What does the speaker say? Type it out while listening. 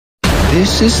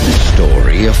This is the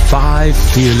story of 5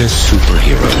 fearless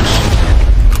superheroes.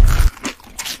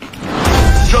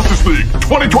 Justice League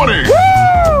 2020!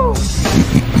 Woo!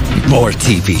 More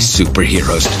TV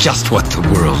superheroes, just what the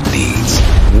world needs.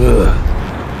 Ugh.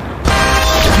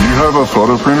 Do you have a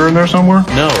photo printer in there somewhere?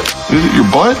 No. Is it your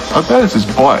butt? I bet it's his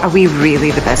butt. Are we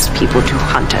really the best people to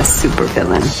hunt a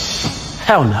supervillain?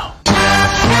 Hell no.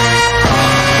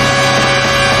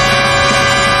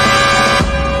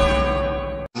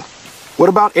 What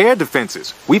about air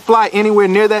defenses? We fly anywhere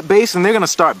near that base and they're gonna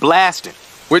start blasting.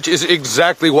 Which is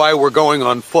exactly why we're going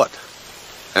on foot.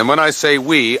 And when I say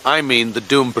we, I mean the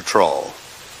Doom Patrol.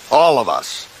 All of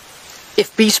us.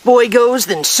 If Beast Boy goes,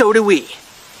 then so do we.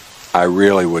 I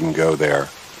really wouldn't go there.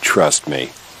 Trust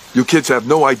me. You kids have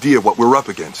no idea what we're up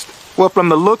against. Well, from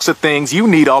the looks of things, you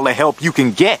need all the help you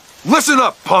can get. Listen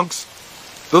up, punks!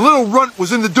 The little runt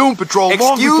was in the Doom Patrol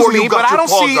long Excuse before me, you got but I your don't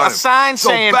paws see on a him. sign So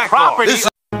saying back property. off.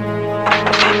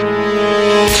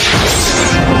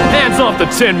 Hands off the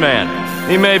Tin Man.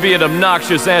 He may be an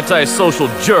obnoxious antisocial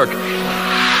jerk,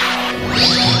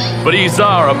 but he's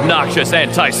our obnoxious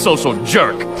antisocial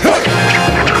jerk.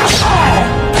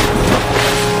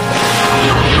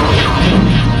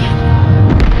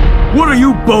 What are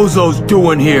you bozos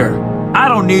doing here? I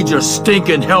don't need your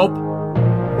stinking help.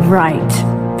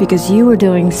 Right, because you were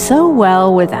doing so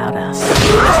well without us.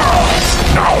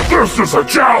 Now this is a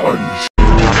challenge!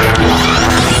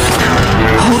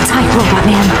 Hold tight, Robot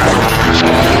Man.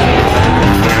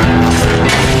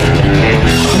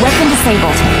 Weapon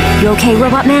disabled. You okay,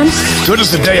 Robot Man? Good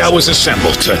as the day I was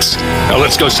assembled, Toots. Now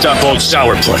let's go stop old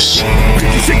Sourpuss.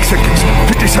 56 seconds!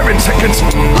 57 seconds!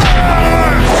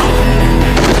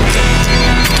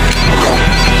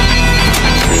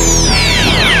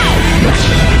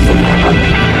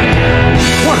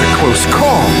 What a close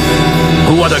call.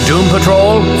 Who are the Doom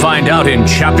Patrol? Find out in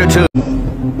Chapter 2.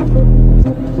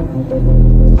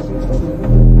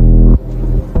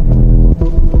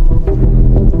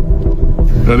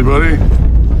 Anybody?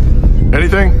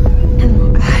 Anything?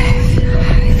 I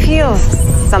feel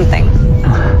something.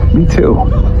 Me too.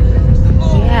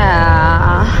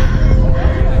 Yeah.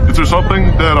 Is there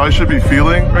something that I should be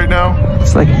feeling right now?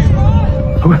 It's like...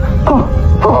 Oh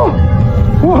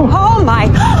my...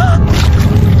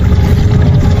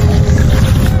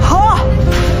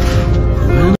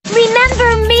 Remember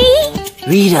me?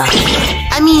 Rita.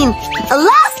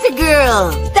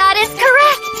 Elastigirl! That is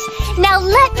correct! Now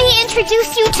let me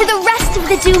introduce you to the rest of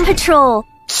the Doom Patrol.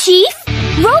 Chief,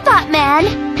 Robot Man,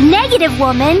 Negative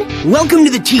Woman... Welcome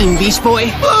to the team, Beast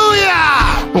Boy.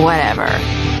 Whatever.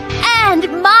 And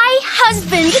my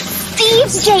husband,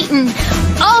 Steve Jayton,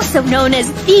 also known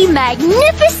as the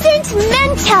Magnificent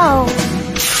Mento.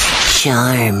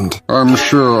 Charmed. I'm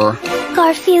sure.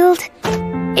 Garfield,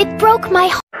 it broke my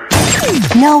heart.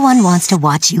 No one wants to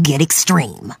watch you get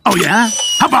extreme. Oh yeah?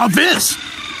 How about this?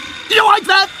 You like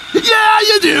that? Yeah,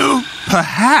 you do!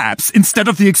 Perhaps, instead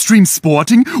of the extreme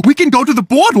sporting, we can go to the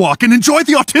boardwalk and enjoy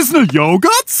the artisanal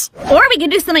yogurts? Or we can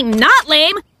do something not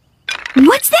lame.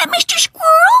 What's that, Mr.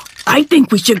 Squirrel? I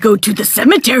think we should go to the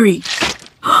cemetery.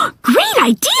 Great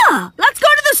idea! Let's go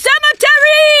to the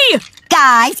cemetery!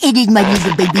 Guys, it is my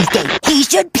little baby's day. He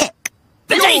should pick.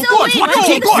 Come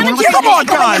on,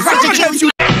 guys!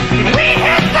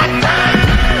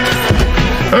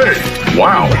 Hey!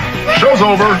 Wow! Show's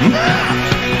over!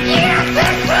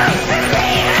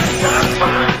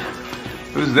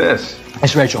 Who's this?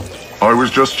 It's Rachel. I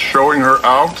was just showing her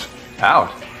out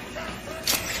Out.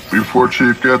 before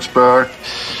Chief gets back.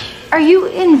 Are you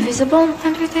invisible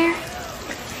under there?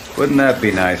 Wouldn't that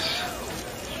be nice?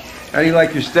 How do you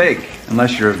like your steak?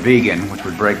 Unless you're a vegan, which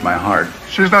would break my heart.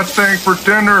 She's not staying for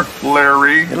dinner,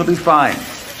 Larry. It'll be fine.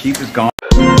 Chief is gone.